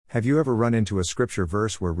Have you ever run into a scripture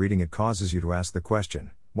verse where reading it causes you to ask the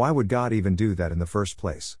question, why would God even do that in the first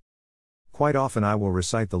place? Quite often I will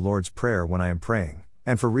recite the Lord's Prayer when I am praying,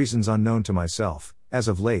 and for reasons unknown to myself, as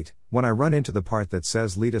of late, when I run into the part that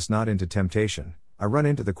says lead us not into temptation, I run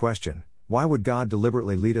into the question, why would God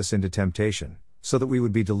deliberately lead us into temptation, so that we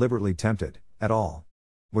would be deliberately tempted, at all?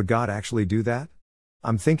 Would God actually do that?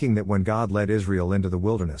 I'm thinking that when God led Israel into the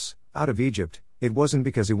wilderness, out of Egypt, it wasn't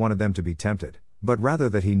because He wanted them to be tempted, but rather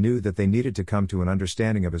that He knew that they needed to come to an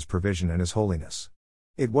understanding of His provision and His holiness.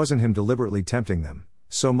 It wasn't Him deliberately tempting them,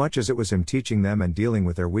 so much as it was Him teaching them and dealing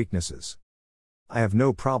with their weaknesses. I have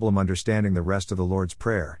no problem understanding the rest of the Lord's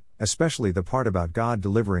Prayer, especially the part about God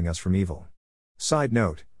delivering us from evil. Side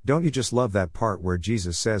note, don't you just love that part where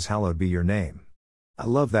Jesus says, "Hallowed be your name"? I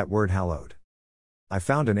love that word hallowed. I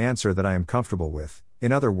found an answer that I am comfortable with.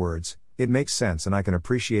 In other words, it makes sense and I can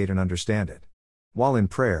appreciate and understand it. While in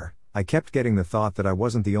prayer, I kept getting the thought that I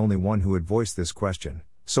wasn't the only one who had voiced this question,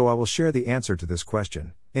 so I will share the answer to this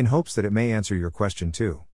question, in hopes that it may answer your question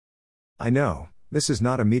too. I know, this is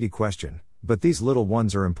not a meaty question, but these little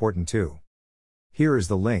ones are important too. Here is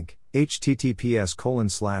the link,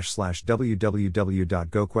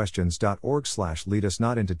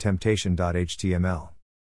 https://www.goquestions.org/leadusnotintotemptation.html.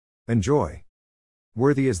 Enjoy.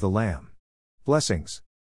 Worthy is the Lamb. Blessings.